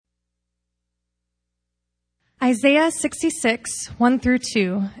Isaiah 66, 1 through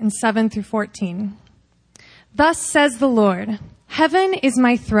 2, and 7 through 14. Thus says the Lord, Heaven is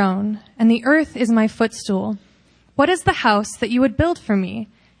my throne, and the earth is my footstool. What is the house that you would build for me?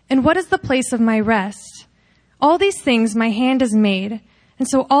 And what is the place of my rest? All these things my hand has made, and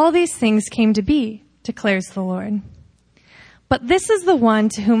so all these things came to be, declares the Lord. But this is the one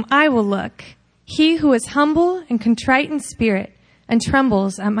to whom I will look, he who is humble and contrite in spirit, and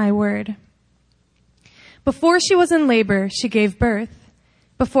trembles at my word. Before she was in labor, she gave birth.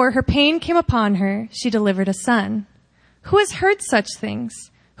 Before her pain came upon her, she delivered a son. Who has heard such things?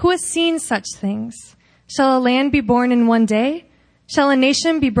 Who has seen such things? Shall a land be born in one day? Shall a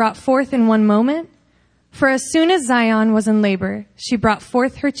nation be brought forth in one moment? For as soon as Zion was in labor, she brought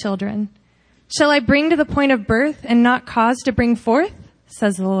forth her children. Shall I bring to the point of birth and not cause to bring forth?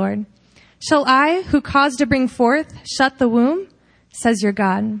 Says the Lord. Shall I, who cause to bring forth, shut the womb? Says your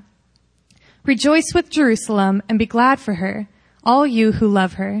God. Rejoice with Jerusalem and be glad for her, all you who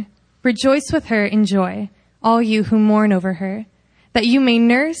love her. Rejoice with her in joy, all you who mourn over her, that you may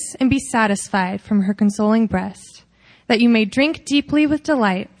nurse and be satisfied from her consoling breast, that you may drink deeply with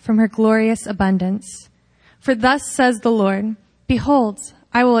delight from her glorious abundance. For thus says the Lord, Behold,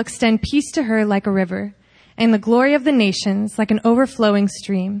 I will extend peace to her like a river, and the glory of the nations like an overflowing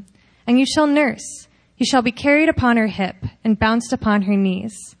stream. And you shall nurse, you shall be carried upon her hip and bounced upon her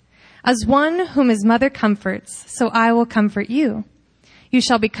knees. As one whom his mother comforts, so I will comfort you. You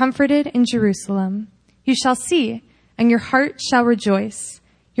shall be comforted in Jerusalem. You shall see, and your heart shall rejoice.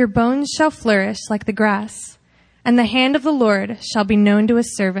 Your bones shall flourish like the grass. And the hand of the Lord shall be known to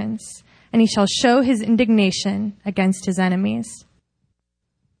his servants, and he shall show his indignation against his enemies.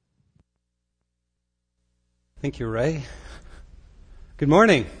 Thank you, Ray. Good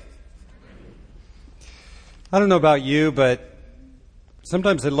morning. I don't know about you, but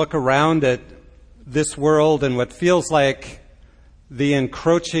sometimes I look around at this world and what feels like the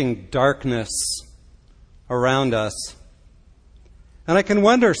encroaching darkness around us. And I can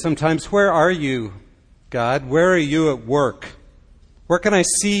wonder sometimes, where are you, God? Where are you at work? Where can I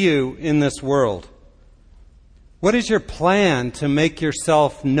see you in this world? What is your plan to make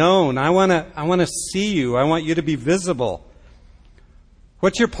yourself known? I want to see you. I want you to be visible.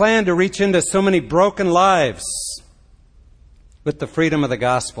 What's your plan to reach into so many broken lives with the freedom of the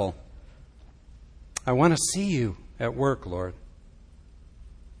gospel? I want to see you at work, Lord.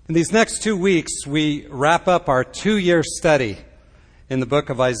 In these next 2 weeks, we wrap up our 2-year study in the book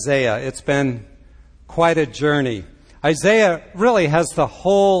of Isaiah. It's been quite a journey. Isaiah really has the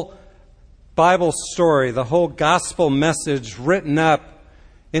whole Bible story, the whole gospel message written up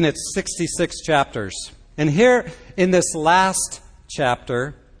in its 66 chapters. And here in this last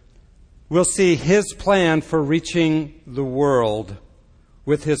chapter, we'll see his plan for reaching the world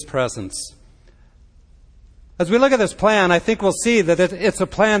with his presence. As we look at this plan, I think we'll see that it's a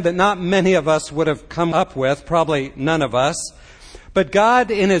plan that not many of us would have come up with, probably none of us. But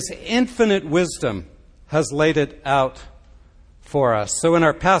God, in his infinite wisdom, has laid it out for us. So in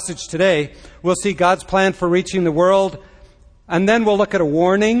our passage today, we'll see God's plan for reaching the world, and then we'll look at a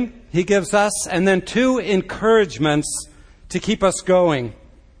warning he gives us, and then 2 encouragements to keep us going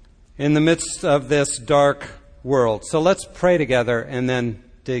in the midst of this dark world. So let's pray together and then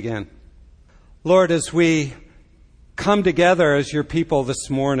dig in. Lord, as we come together as your people this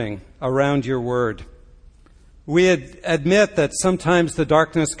morning around your word, we admit that sometimes the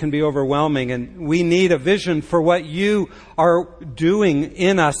darkness can be overwhelming, and we need a vision for what you are doing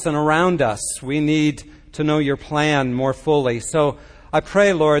in us and around us. We need to know your plan more fully. So I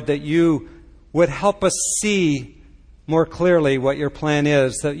pray, Lord, that you would help us see more clearly what your plan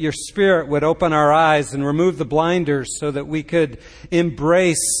is, that your Spirit would open our eyes and remove the blinders so that we could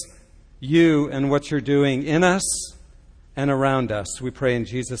embrace you and what you're doing in us and around us. We pray in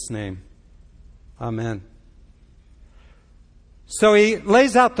Jesus' name. Amen. So he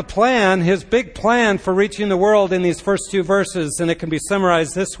lays out the plan, his big plan for reaching the world in these first 2 verses, and it can be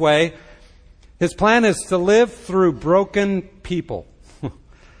summarized this way. His plan is to live through broken people.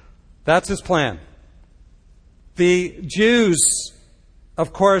 That's his plan. The Jews,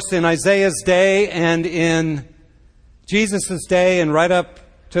 of course, in Isaiah's day and in Jesus' day and right up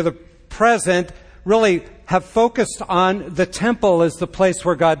to the present, really have focused on the temple as the place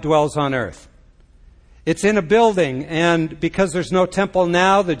where God dwells on earth. It's in a building, and because there's no temple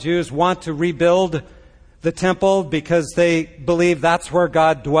now, the Jews want to rebuild the temple because they believe that's where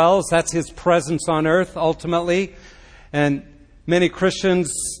God dwells. That's his presence on earth, ultimately. And many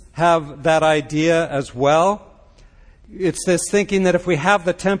Christians have that idea as well. It's this thinking that if we have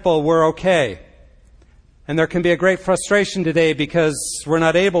the temple, we're okay. And there can be a great frustration today because we're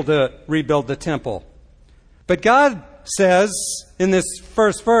not able to rebuild the temple. But God says in this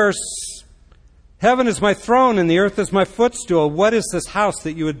first verse, heaven is my throne and the earth is my footstool. What is this house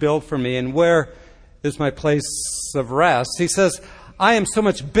that you would build for me, and where is my place of rest? He says, I am so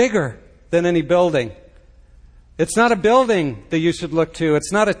much bigger than any building. It's not a building that you should look to.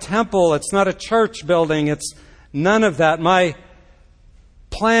 It's not a temple. It's not a church building. It's none of that. My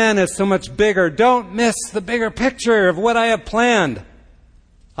plan is so much bigger. Don't miss the bigger picture of what I have planned.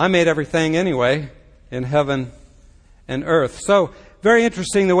 I made everything anyway in heaven and earth. So, very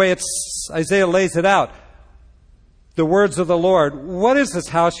interesting the way Isaiah lays it out. The words of the Lord. What is this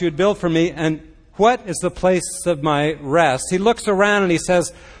house you would build for me, and what is the place of my rest? He looks around and he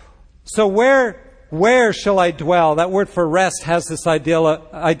says, so where shall I dwell? That word for rest has this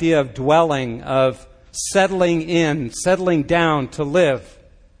idea of dwelling, of settling in, settling down to live.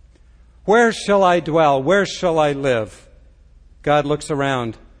 Where shall I dwell? Where shall I live? God looks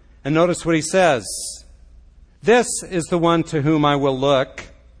around, and notice what he says. This is the one to whom I will look.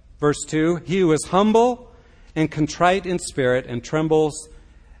 Verse 2, he who is humble and contrite in spirit and trembles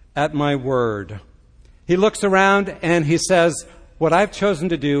at my word. He looks around and he says, what I've chosen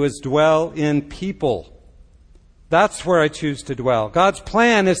to do is dwell in people. That's where I choose to dwell. God's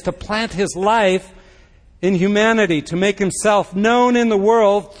plan is to plant his life in humanity, to make himself known in the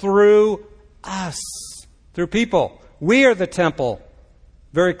world through us, through people. We are the temple.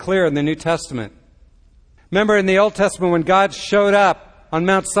 Very clear in the New Testament. Remember in the Old Testament when God showed up on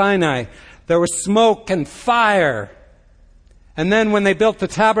Mount Sinai, there was smoke and fire. And then when they built the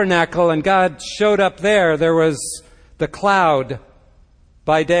tabernacle and God showed up there, there was the cloud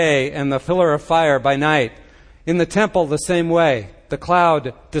by day and the pillar of fire by night. In the temple, the same way. The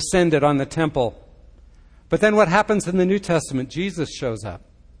cloud descended on the temple. But then what happens in the New Testament? Jesus shows up.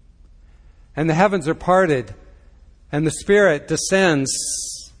 And the heavens are parted. And the Spirit descends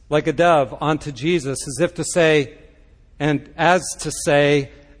like a dove onto Jesus, as if to say, and as to say,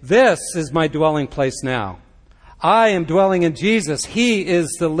 this is my dwelling place now. I am dwelling in Jesus. He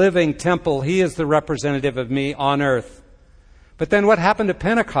is the living temple. He is the representative of me on earth. But then what happened at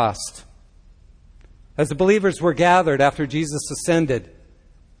Pentecost? As the believers were gathered after Jesus ascended,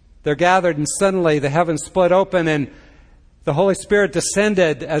 they're gathered and suddenly the heavens split open and the Holy Spirit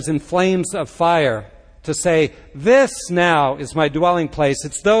descended as in flames of fire to say, this now is my dwelling place.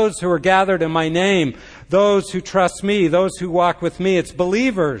 It's those who are gathered in my name, those who trust me, those who walk with me. It's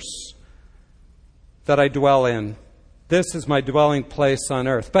believers that I dwell in. This is my dwelling place on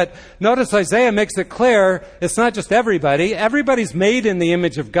earth. But notice Isaiah makes it clear it's not just everybody. Everybody's made in the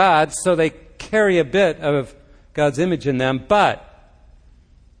image of God, so they carry a bit of God's image in them. But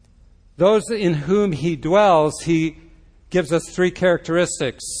those in whom he dwells, he gives us three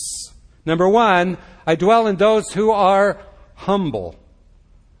characteristics. Number one, I dwell in those who are humble.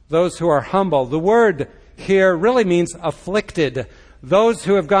 Those who are humble. The word here really means afflicted. Those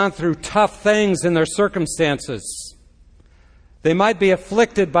who have gone through tough things in their circumstances. They might be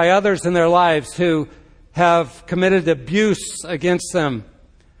afflicted by others in their lives who have committed abuse against them.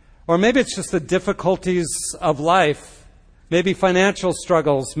 Or maybe it's just the difficulties of life. Maybe financial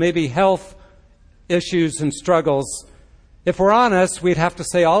struggles, maybe health issues and struggles. If we're honest, we'd have to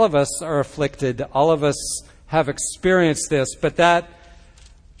say all of us are afflicted. All of us have experienced this. But that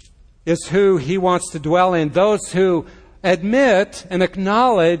is who he wants to dwell in. Those who admit and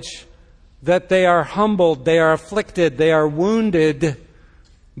acknowledge that they are humbled, they are afflicted, they are wounded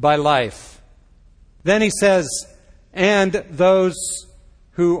by life. Then he says, and those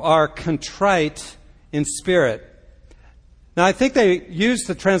who are contrite in spirit. Now, I think they used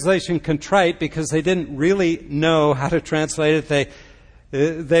the translation contrite because they didn't really know how to translate it.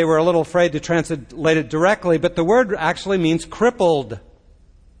 They were a little afraid to translate it directly, but the word actually means crippled.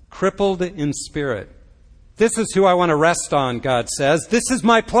 Crippled in spirit. This is who I want to rest on, God says. This is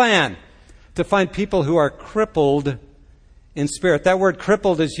my plan, to find people who are crippled in spirit. That word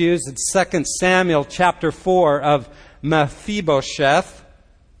crippled is used in 2 Samuel chapter 4 of Mephibosheth.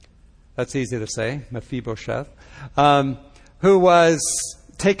 That's easy to say, Mephibosheth. Who was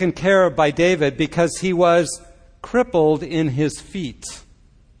taken care of by David because he was crippled in his feet,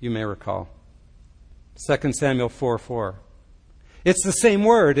 you may recall. 2 Samuel 4:4. It's the same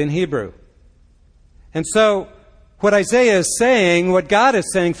word in Hebrew. And so what Isaiah is saying, what God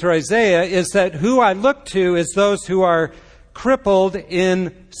is saying through Isaiah, is that who I look to is those who are crippled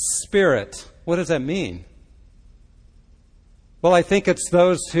in spirit. What does that mean? Well, I think it's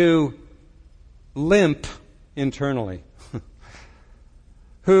those who limp internally.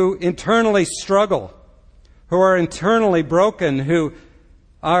 Who internally struggle, who are internally broken, who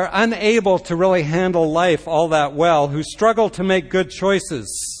are unable to really handle life all that well, who struggle to make good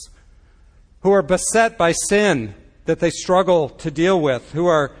choices, who are beset by sin that they struggle to deal with, who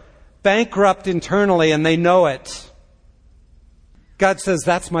are bankrupt internally and they know it. God says,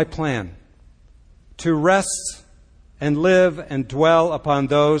 that's my plan, to rest and live and dwell upon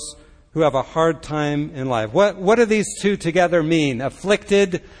those who have a hard time in life. What do these two together mean?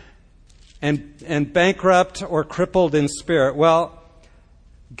 Afflicted and bankrupt or crippled in spirit? Well,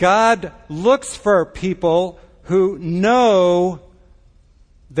 God looks for people who know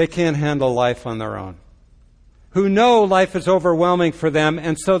they can't handle life on their own, who know life is overwhelming for them,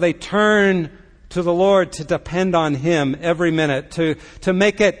 and so they turn to the Lord to depend on Him every minute, to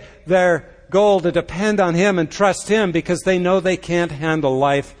make it their goal to depend on Him and trust Him because they know they can't handle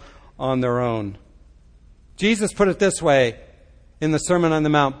life on their own. Jesus put it this way in the Sermon on the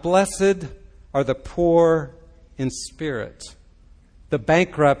Mount: blessed are the poor in spirit, the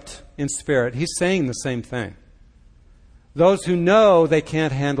bankrupt in spirit. He's saying the same thing. Those who know they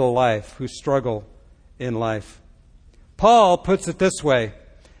can't handle life, who struggle in life. Paul puts it this way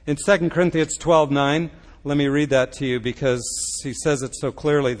in 2 Corinthians 12:9. Let me read that to you because he says it so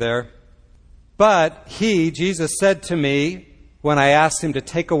clearly there. But he, Jesus, said to me when I asked him to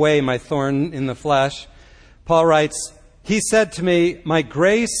take away my thorn in the flesh, Paul writes, he said to me, my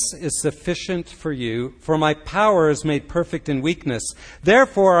grace is sufficient for you, for my power is made perfect in weakness.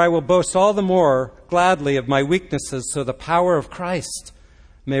 Therefore I will boast all the more gladly of my weaknesses, so the power of Christ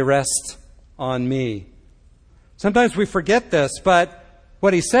may rest on me. Sometimes we forget this, but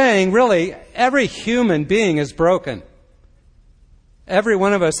what he's saying, really, every human being is broken. Every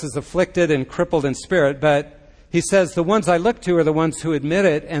one of us is afflicted and crippled in spirit, but he says the ones I look to are the ones who admit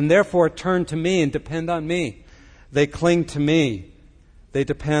it and therefore turn to me and depend on me. They cling to me. They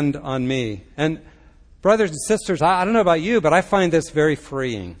depend on me. And brothers and sisters, I don't know about you, but I find this very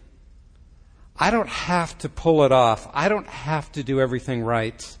freeing. I don't have to pull it off. I don't have to do everything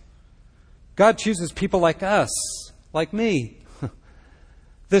right. God chooses people like us, like me.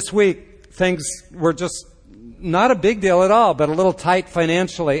 This week, things were just not a big deal at all, but a little tight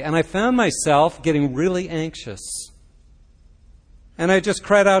financially. And I found myself getting really anxious. And I just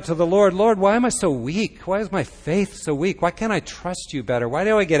cried out to the Lord, Lord, why am I so weak? Why is my faith so weak? Why can't I trust you better? Why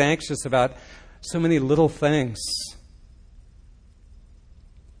do I get anxious about so many little things?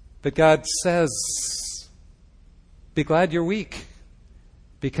 But God says, be glad you're weak,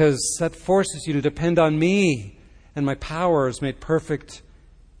 because that forces you to depend on me, and my power is made perfect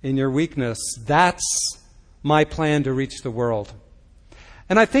in your weakness. That's my plan to reach the world.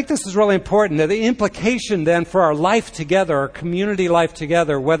 And I think this is really important. The implication then for our life together, our community life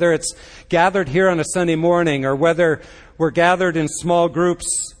together, whether it's gathered here on a Sunday morning or whether we're gathered in small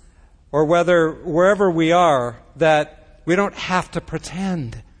groups or whether wherever we are, that we don't have to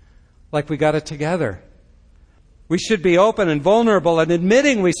pretend like we got it together. We should be open and vulnerable and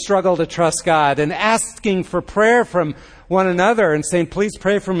admitting we struggle to trust God and asking for prayer from one another and saying, please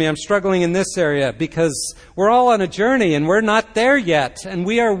pray for me. I'm struggling in this area, because we're all on a journey and we're not there yet. And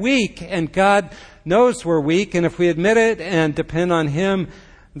we are weak, and God knows we're weak. And if we admit it and depend on Him,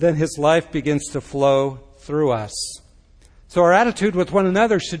 then His life begins to flow through us. So our attitude with one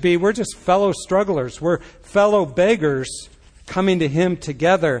another should be, we're just fellow strugglers. We're fellow beggars coming to Him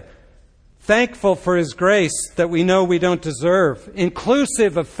together, thankful for His grace that we know we don't deserve,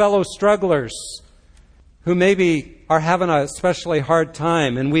 inclusive of fellow strugglers who maybe are having a especially hard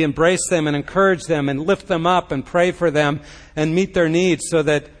time, and we embrace them and encourage them and lift them up and pray for them and meet their needs so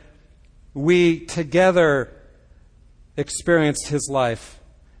that we together experience His life.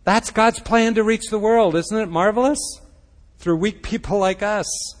 That's God's plan to reach the world. Isn't it marvelous? Through weak people like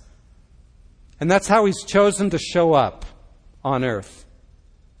us. And that's how He's chosen to show up on earth.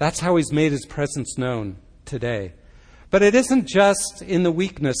 That's how He's made His presence known today. But it isn't just in the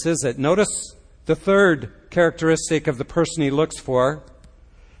weakness, is it? Notice the third characteristic of the person He looks for.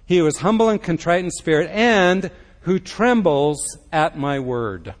 He who is humble and contrite in spirit, and who trembles at my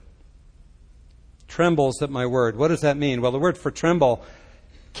word. Trembles at my word. What does that mean? Well, the word for tremble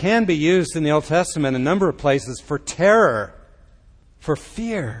can be used in the Old Testament in a number of places for terror, for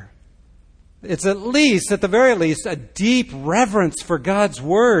fear. It's at the very least, a deep reverence for God's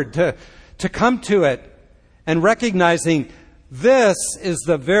word, to come to it and recognizing this is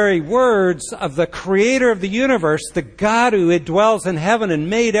the very words of the Creator of the universe, the God who dwells in heaven and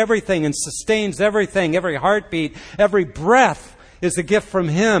made everything and sustains everything. Every heartbeat, every breath is a gift from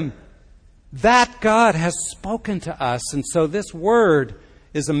Him. That God has spoken to us. And so this word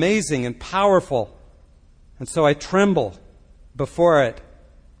is amazing and powerful. And so I tremble before it.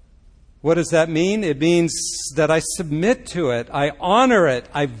 What does that mean? It means that I submit to it. I honor it.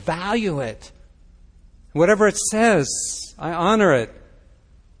 I value it. Whatever it says, I honor it.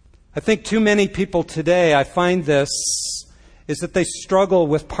 I think too many people today, I find this, is that they struggle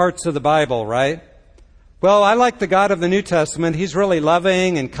with parts of the Bible, right? Well, I like the God of the New Testament. He's really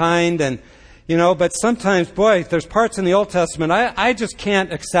loving and kind and, but sometimes, boy, there's parts in the Old Testament, I just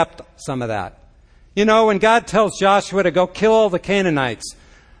can't accept some of that. When God tells Joshua to go kill all the Canaanites,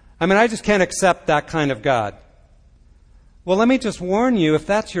 I just can't accept that kind of God. Well, let me just warn you, if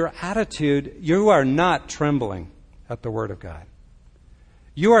that's your attitude, you are not trembling at the Word of God.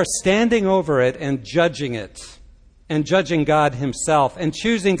 You are standing over it and judging God Himself and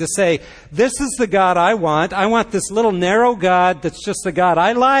choosing to say, this is the God I want. I want this little narrow God that's just the God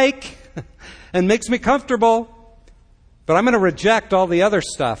I like and makes me comfortable. But I'm going to reject all the other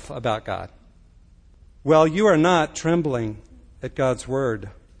stuff about God. Well, you are not trembling at God's Word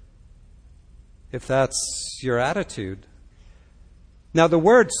if that's your attitude. Now, the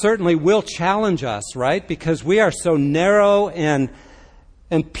Word certainly will challenge us, right? Because we are so narrow and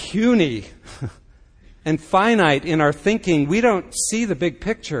puny and finite in our thinking, we don't see the big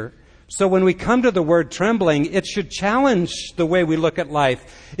picture. So when we come to the word trembling, it should challenge the way we look at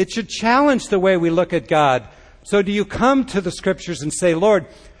life. It should challenge the way we look at God. So do you come to the Scriptures and say, Lord,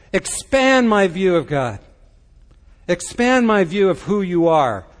 expand my view of God. Expand my view of who you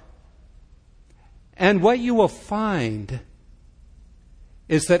are. And what you will find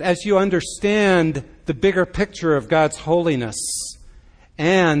is that as you understand the bigger picture of God's holiness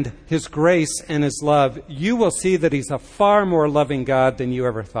and His grace and His love, you will see that He's a far more loving God than you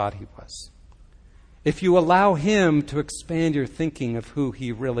ever thought He was. If you allow Him to expand your thinking of who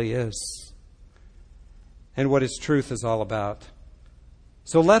He really is and what His truth is all about.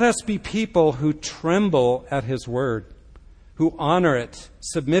 So let us be people who tremble at His Word, who honor it,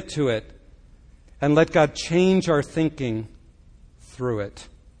 submit to it, and let God change our thinking through it.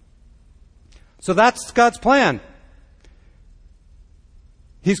 So that's God's plan.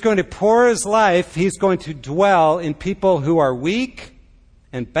 He's going to pour His life. He's going to dwell in people who are weak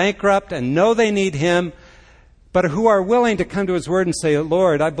and bankrupt and know they need Him, but who are willing to come to His Word and say,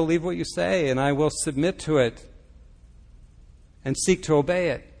 Lord, I believe what you say, and I will submit to it and seek to obey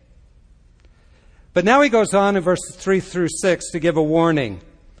it. But now He goes on in verses 3 through 6 to give a warning,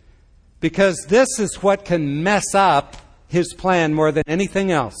 because this is what can mess up His plan more than anything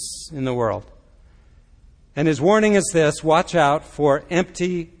else in the world. And His warning is this: watch out for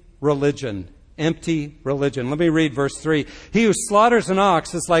empty religion. Empty religion. Let me read verse 3. He who slaughters an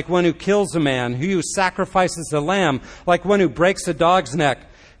ox is like one who kills a man. He who sacrifices a lamb, like one who breaks a dog's neck.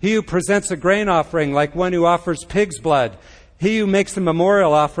 He who presents a grain offering, like one who offers pig's blood. He who makes a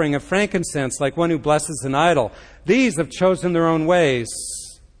memorial offering of frankincense, like one who blesses an idol. These have chosen their own ways,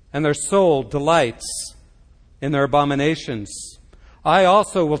 and their soul delights in their abominations. I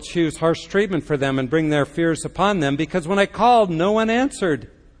also will choose harsh treatment for them and bring their fears upon them, because when I called, no one answered.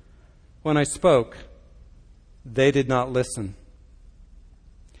 When I spoke, they did not listen.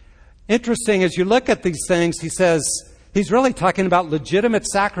 Interesting, as you look at these things, he says, he's really talking about legitimate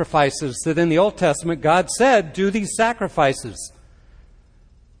sacrifices that in the Old Testament God said, do these sacrifices.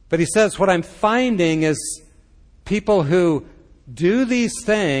 But he says, what I'm finding is people who do these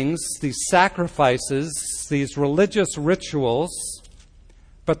things, these sacrifices, these religious rituals,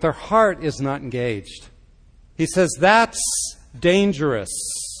 but their heart is not engaged. He says that's dangerous.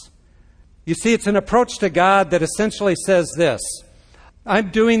 You see, it's an approach to God that essentially says this: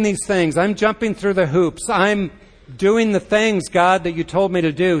 I'm doing these things. I'm jumping through the hoops. I'm doing the things, God, that you told me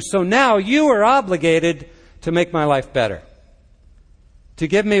to do. So now you are obligated to make my life better, to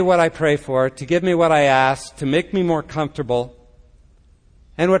give me what I pray for, to give me what I ask, to make me more comfortable.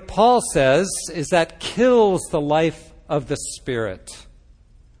 And what Paul says is that kills the life of the Spirit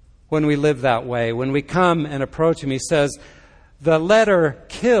when we live that way. When we come and approach Him, he says, the letter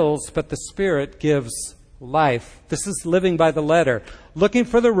kills, but the Spirit gives life. This is living by the letter, looking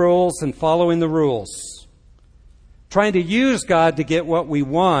for the rules and following the rules, trying to use God to get what we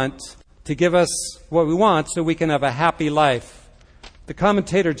want, to give us what we want so we can have a happy life. The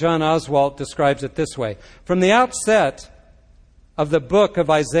commentator John Oswalt describes it this way: from the outset of the book of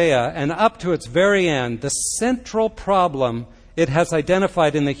Isaiah and up to its very end, the central problem it has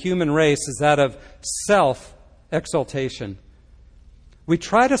identified in the human race is that of self-exaltation. We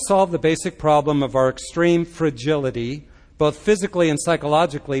try to solve the basic problem of our extreme fragility, both physically and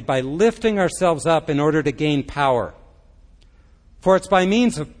psychologically, by lifting ourselves up in order to gain power. For it's by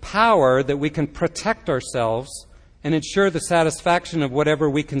means of power that we can protect ourselves and ensure the satisfaction of whatever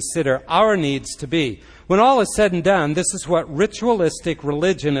we consider our needs to be. When all is said and done, this is what ritualistic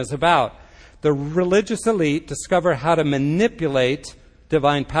religion is about. The religious elite discover how to manipulate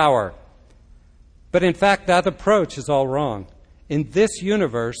divine power. But in fact, that approach is all wrong. in this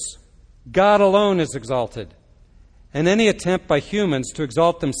universe, God alone is exalted. And any attempt by humans to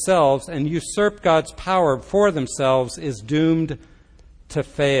exalt themselves and usurp God's power for themselves is doomed to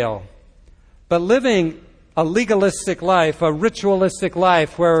fail. But living a legalistic life, a ritualistic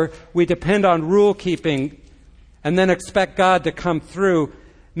life where we depend on rule keeping and then expect God to come through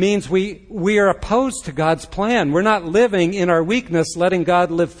means we are opposed to God's plan. We're not living in our weakness, letting God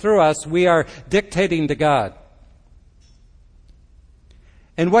live through us. We are dictating to God.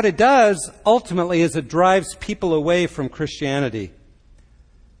 And what it does, ultimately, is it drives people away from Christianity.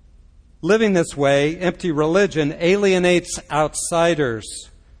 Living this way, empty religion alienates outsiders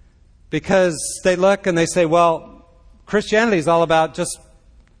because they look and they say, well, Christianity is all about just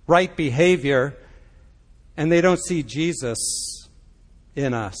right behavior, and they don't see Jesus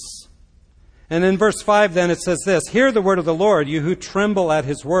in us. And in verse 5 then it says this, hear the word of the Lord, you who tremble at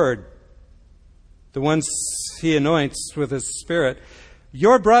his word, the ones he anoints with his Spirit.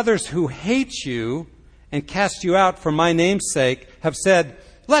 Your brothers who hate you and cast you out for my name's sake have said,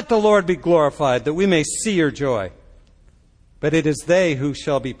 let the Lord be glorified, that we may see your joy. But it is they who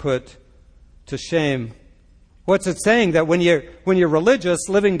shall be put to shame. What's it saying? That when you're religious,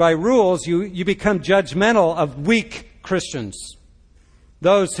 living by rules, you become judgmental of weak Christians.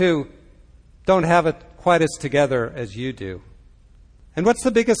 Those who don't have it quite as together as you do. And what's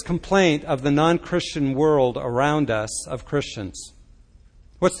the biggest complaint of the non-Christian world around us of Christians?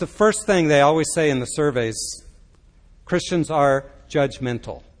 What's the first thing they always say in the surveys? Christians are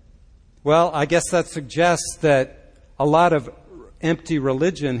judgmental. Well, I guess that suggests that a lot of empty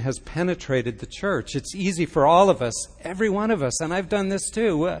religion has penetrated the church. It's easy for all of us, every one of us, and I've done this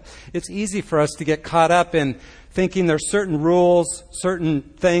too. It's easy for us to get caught up in thinking there's certain rules, certain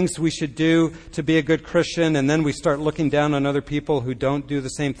things we should do to be a good Christian, and then we start looking down on other people who don't do the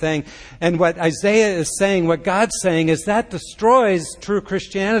same thing. And what Isaiah is saying, what God's saying, is that destroys true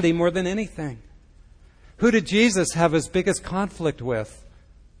Christianity more than anything. Who did Jesus have his biggest conflict with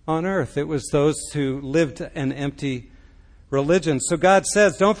on earth? It was those who lived an empty religion. So God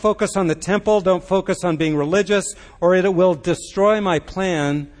says, don't focus on the temple, don't focus on being religious, or it will destroy my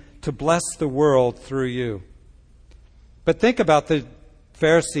plan to bless the world through you. But think about the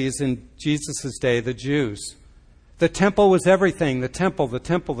Pharisees in Jesus' day, the Jews. The temple was everything. The temple, the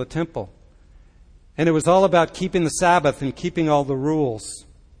temple, the temple. And it was all about keeping the Sabbath and keeping all the rules.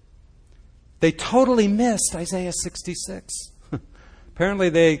 They totally missed Isaiah 66. Apparently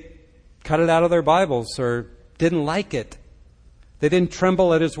they cut it out of their Bibles or didn't like it. They didn't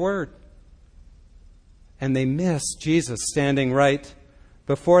tremble at his word. And they missed Jesus standing right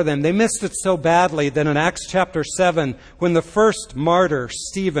before them. They missed it so badly that in Acts chapter 7, when the first martyr,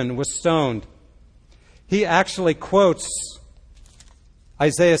 Stephen, was stoned, he actually quotes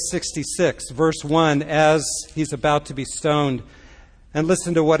Isaiah 66, verse 1, as he's about to be stoned. And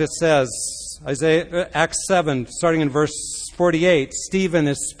listen to what it says. Acts 7, starting in verse 48, Stephen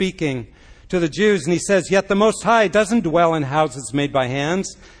is speaking to the Jews, and he says, yet the Most High doesn't dwell in houses made by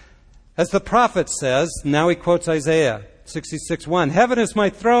hands. As the prophet says, now he quotes Isaiah 66:1, heaven is my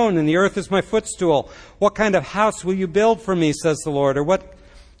throne and the earth is my footstool. What kind of house will you build for me, says the Lord? Or what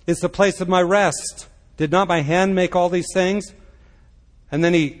is the place of my rest? Did not my hand make all these things? And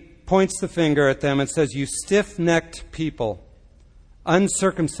then he points the finger at them and says, you stiff-necked people,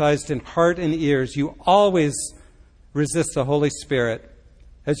 uncircumcised in heart and ears, you always resist the Holy Spirit.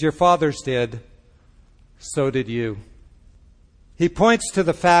 As your fathers did, so did you. He points to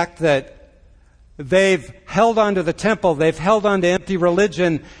the fact that they've held on to the temple, they've held on to empty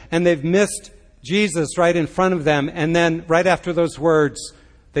religion, and they've missed Jesus right in front of them. And then right after those words,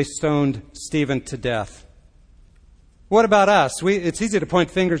 they stoned Stephen to death. What about us? It's easy to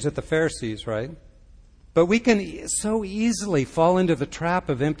point fingers at the Pharisees, right? But we can so easily fall into the trap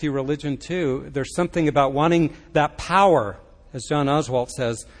of empty religion too. There's something about wanting that power, as John Oswalt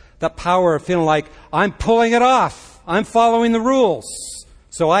says, that power of feeling like I'm pulling it off. I'm following the rules.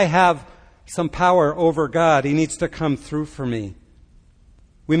 So I have some power over God. He needs to come through for me.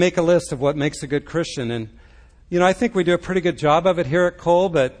 We make a list of what makes a good Christian. And, I think we do a pretty good job of it here at Cole,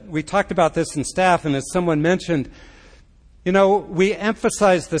 but we talked about this in staff, and as someone mentioned, we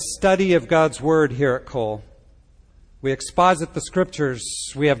emphasize the study of God's Word here at Cole. We exposit the Scriptures.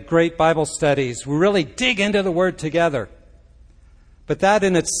 We have great Bible studies. We really dig into the Word together. But that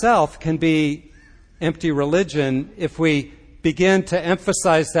in itself can be empty religion if we begin to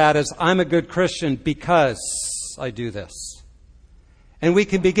emphasize that as I'm a good Christian because I do this. And we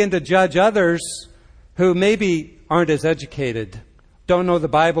can begin to judge others who maybe aren't as educated, don't know the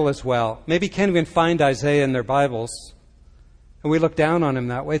Bible as well, maybe can't even find Isaiah in their Bibles. And we look down on him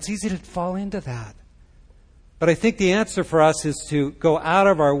that way. It's easy to fall into that. But I think the answer for us is to go out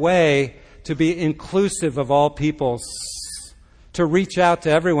of our way to be inclusive of all peoples, to reach out to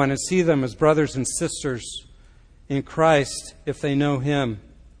everyone and see them as brothers and sisters in Christ if they know Him.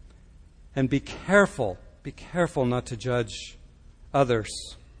 And be careful not to judge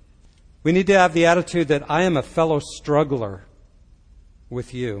others. We need to have the attitude that I am a fellow struggler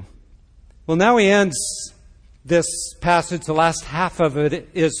with you. Well, now he ends this passage, the last half of it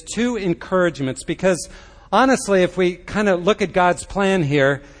is 2 encouragements, because honestly, if we kind of look at God's plan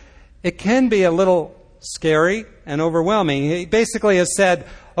here, it can be a little scary and overwhelming. He basically has said,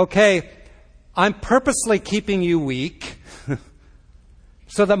 okay, I'm purposely keeping you weak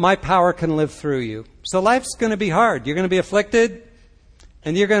so that my power can live through you. So life's going to be hard. You're going to be afflicted,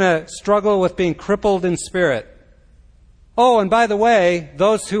 and you're going to struggle with being crippled in spirit. Oh, and by the way,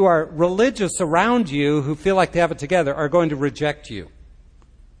 those who are religious around you, who feel like they have it together, are going to reject you.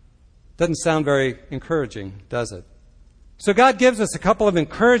 Doesn't sound very encouraging, does it? So God gives us a couple of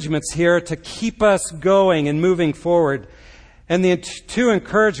encouragements here to keep us going and moving forward. And the 2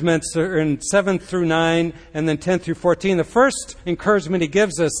 encouragements are in 7 through 9 and then 10 through 14. The first encouragement he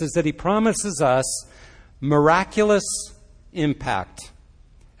gives us is that he promises us miraculous impact.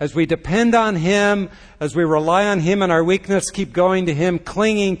 As we depend on Him, as we rely on Him in our weakness, keep going to Him,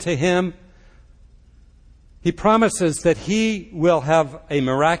 clinging to Him, He promises that He will have a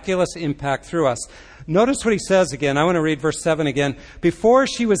miraculous impact through us. Notice what He says again. I want to read verse 7 again. Before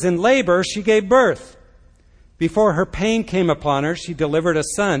she was in labor, she gave birth. Before her pain came upon her, she delivered a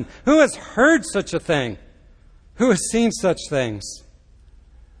son. Who has heard such a thing? Who has seen such things?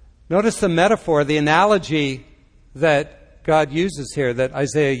 Notice the metaphor, the analogy that God uses here, that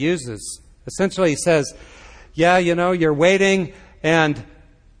Isaiah uses. Essentially, he says, yeah, you're waiting, and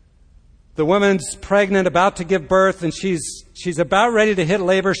the woman's pregnant, about to give birth, and she's about ready to hit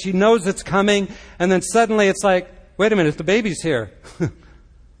labor. She knows it's coming, and then suddenly it's like, wait a minute, the baby's here.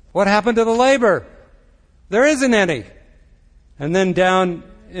 What happened to the labor? There isn't any. And then down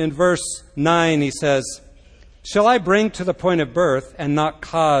in verse 9, he says, shall I bring to the point of birth and not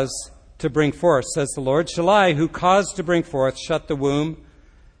cause to bring forth, says the Lord? Shall I, who caused to bring forth, shut the womb,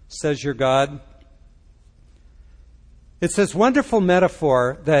 says your God? It's this wonderful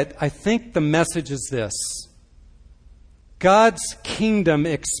metaphor that I think the message is this. God's kingdom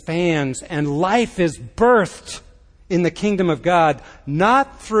expands and life is birthed in the kingdom of God,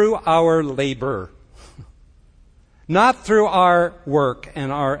 not through our labor, not through our work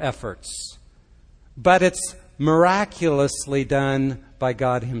and our efforts, but it's miraculously done by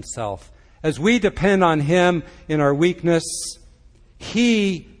God Himself. As we depend on Him in our weakness,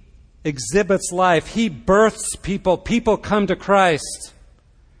 He exhibits life. He births people. People come to Christ.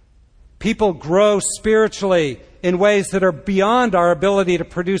 People grow spiritually in ways that are beyond our ability to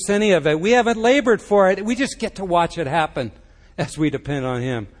produce any of it. We haven't labored for it. We just get to watch it happen as we depend on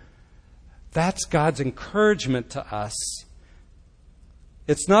Him. That's God's encouragement to us.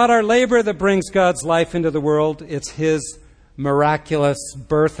 It's not our labor that brings God's life into the world. It's His miraculous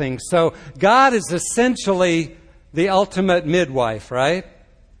birthing. So God is essentially the ultimate midwife, right?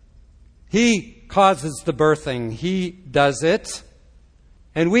 He causes the birthing. He does it.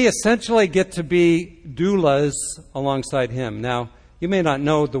 And we essentially get to be doulas alongside Him. Now, you may not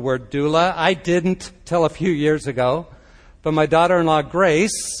know the word doula. I didn't till a few years ago. But my daughter-in-law,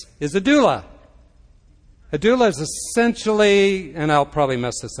 Grace, is a doula. A doula is essentially, and I'll probably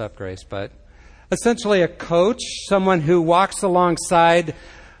mess this up, Grace, but essentially a coach, someone who walks alongside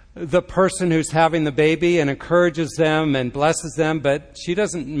the person who's having the baby and encourages them and blesses them, but she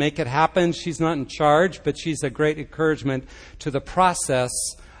doesn't make it happen. She's not in charge, but she's a great encouragement to the process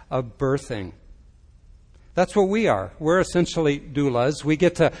of birthing. That's what we are. We're essentially doulas. We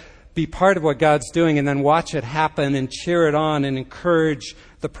get to be part of what God's doing and then watch it happen and cheer it on and encourage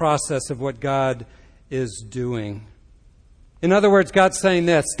the process of what God is doing. In other words, God's saying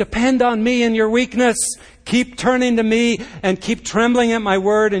this: depend on me in your weakness. Keep turning to me and keep trembling at my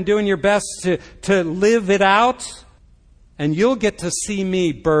word and doing your best to live it out. And you'll get to see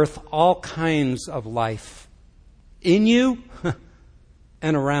me birth all kinds of life in you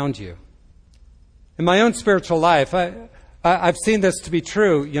and around you. In my own spiritual life, I've seen this to be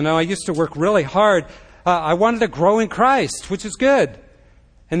true. I used to work really hard. I wanted to grow in Christ, which is good.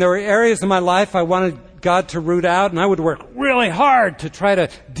 And there were areas in my life I wanted God to root out, and I would work really hard to try to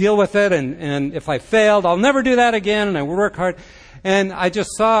deal with it. And if I failed, I'll never do that again, and I would work hard. And I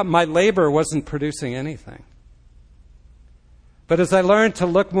just saw my labor wasn't producing anything. But as I learned to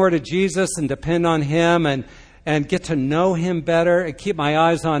look more to Jesus and depend on Him and get to know Him better and keep my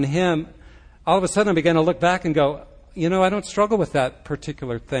eyes on Him, all of a sudden I began to look back and go, I don't struggle with that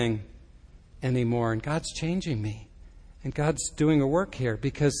particular thing anymore. And God's changing me. And God's doing a work here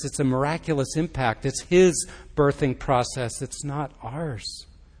because it's a miraculous impact. It's His birthing process. It's not ours.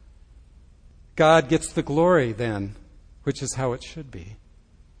 God gets the glory then, which is how it should be.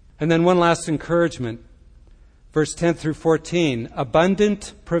 And then one last encouragement. Verse 10 through 14.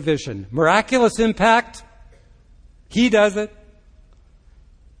 Abundant provision. Miraculous impact. He does it.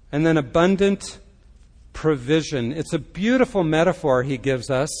 And then abundant provision. It's a beautiful metaphor he gives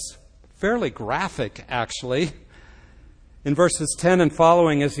us. Fairly graphic, actually. In verses 10 and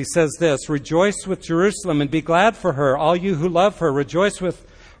following, as he says this, rejoice with Jerusalem and be glad for her, all you who love her. Rejoice with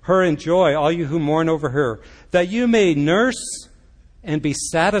her in joy, all you who mourn over her, that you may nurse and be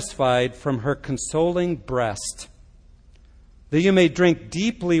satisfied from her consoling breast, that you may drink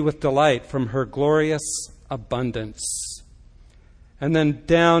deeply with delight from her glorious abundance. And then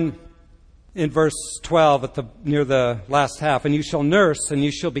down in verse 12, near the last half, and you shall nurse, and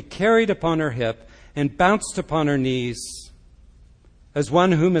you shall be carried upon her hip, and bounced upon her knees, as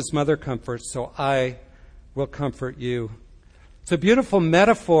one whom his mother comforts, so I will comfort you. It's a beautiful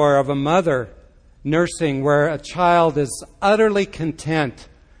metaphor of a mother nursing where a child is utterly content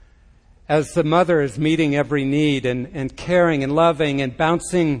as the mother is meeting every need and caring and loving and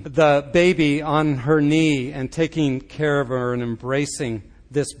bouncing the baby on her knee and taking care of her and embracing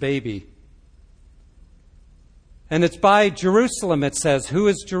this baby. And it's by Jerusalem, it says. Who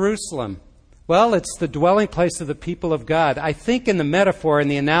is Jerusalem? Well, it's the dwelling place of the people of God. I think in the metaphor, in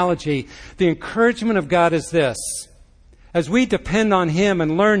the analogy, the encouragement of God is this. As we depend on Him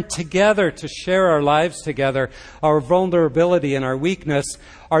and learn together to share our lives together, our vulnerability and our weakness,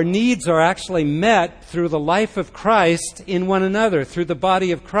 our needs are actually met through the life of Christ in one another, through the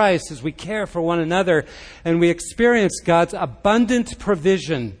body of Christ as we care for one another and we experience God's abundant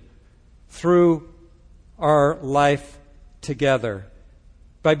provision through our life together.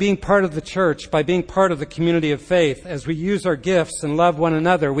 By being part of the church, by being part of the community of faith, as we use our gifts and love one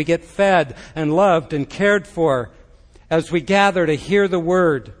another, we get fed and loved and cared for. As we gather to hear the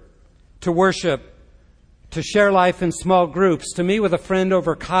word, to worship, to share life in small groups, to meet with a friend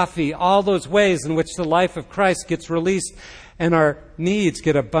over coffee, all those ways in which the life of Christ gets released and our needs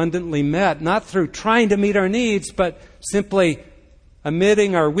get abundantly met, not through trying to meet our needs, but simply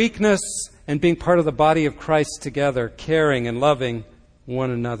admitting our weakness and being part of the body of Christ together, caring and loving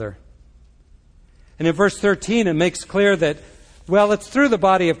one another. And in verse 13, it makes clear that, well, it's through the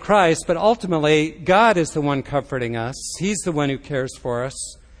body of Christ, but ultimately, God is the one comforting us. He's the one who cares for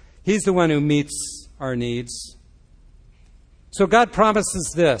us. He's the one who meets our needs. So God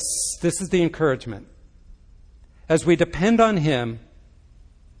promises this. This is the encouragement. As we depend on Him,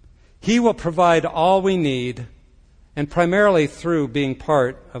 He will provide all we need, and primarily through being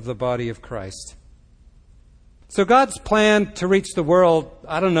part of the body of Christ. So God's plan to reach the world,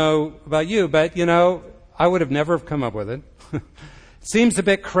 I don't know about you, but, I would have never come up with it. Seems a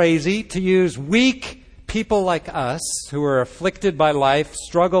bit crazy to use weak people like us who are afflicted by life,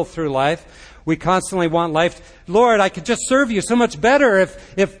 struggle through life. We constantly want life. Lord, I could just serve you so much better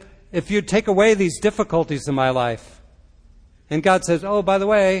if you'd take away these difficulties in my life. And God says, oh, by the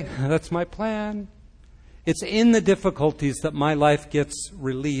way, that's my plan. It's in the difficulties that my life gets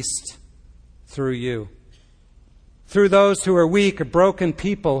released through you. Through those who are weak or broken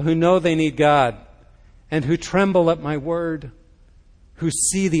people who know they need God and who tremble at my word, who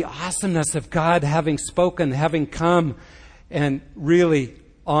see the awesomeness of God having spoken, having come, and really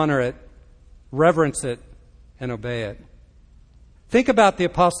honor it, reverence it, and obey it. Think about the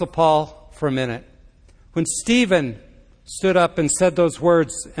Apostle Paul for a minute. When Stephen stood up and said those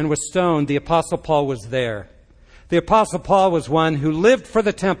words and was stoned, the Apostle Paul was there. The Apostle Paul was one who lived for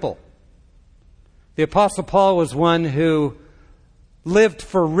the temple. The Apostle Paul was one who lived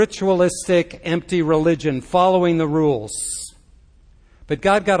for ritualistic, empty religion, following the rules. But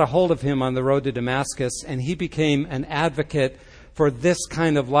God got a hold of him on the road to Damascus, and he became an advocate for this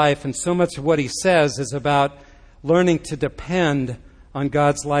kind of life. And so much of what he says is about learning to depend on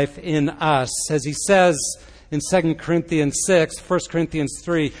God's life in us. As he says in 2 Corinthians 6, 1 Corinthians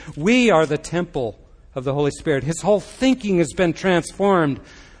 3, we are the temple of the Holy Spirit. His whole thinking has been transformed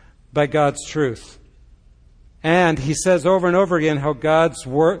by God's truth. And he says over and over again how God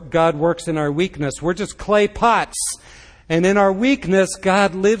works in our weakness. We're just clay pots. And in our weakness,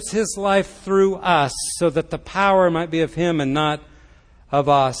 God lives His life through us so that the power might be of Him and not of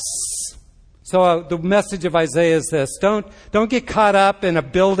us. So the message of Isaiah is this. Don't get caught up in a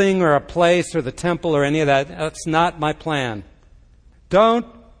building or a place or the temple or any of that. That's not my plan. Don't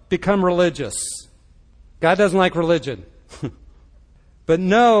become religious. God doesn't like religion. But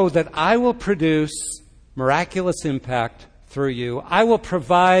know that I will produce miraculous impact through you. I will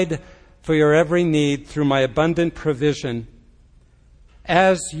provide for your every need through my abundant provision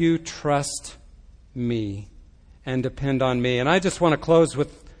as you trust me and depend on me. And I just want to close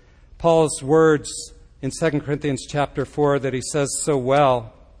with Paul's words in 2 Corinthians chapter 4 that he says so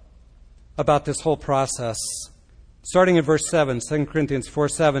well about this whole process. Starting in verse 7, 2 Corinthians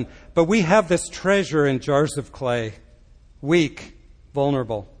 4:7. But we have this treasure in jars of clay, weak,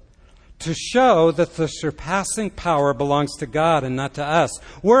 vulnerable, to show that the surpassing power belongs to God and not to us.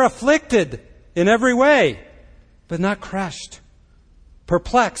 We're afflicted in every way, but not crushed.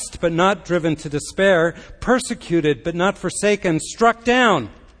 Perplexed, but not driven to despair. Persecuted, but not forsaken. Struck down,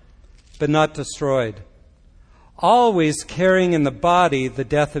 but not destroyed. Always carrying in the body the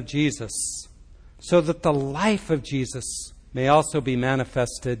death of Jesus, so that the life of Jesus may also be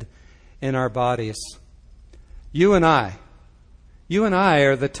manifested in our bodies. You and I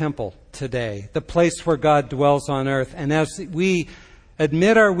are the temple today, the place where God dwells on earth. And as we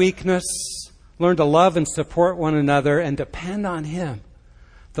admit our weakness, learn to love and support one another, and depend on Him,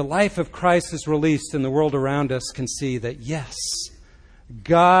 the life of Christ is released, and the world around us can see that, yes,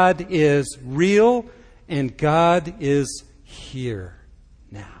 God is real and God is here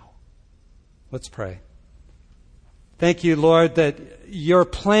now. Let's pray. Thank you, Lord, that your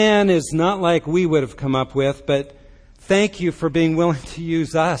plan is not like we would have come up with, but thank you for being willing to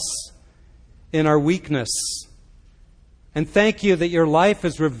use us in our weakness. And thank you that your life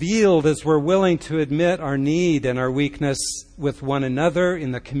is revealed as we're willing to admit our need and our weakness with one another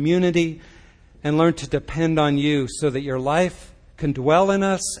in the community and learn to depend on you so that your life can dwell in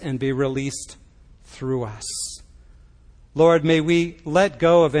us and be released through us. Lord, may we let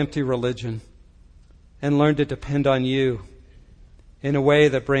go of empty religion and learn to depend on you in a way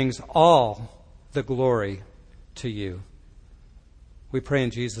that brings all the glory to you. We pray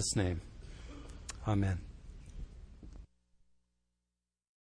in Jesus' name. Amen.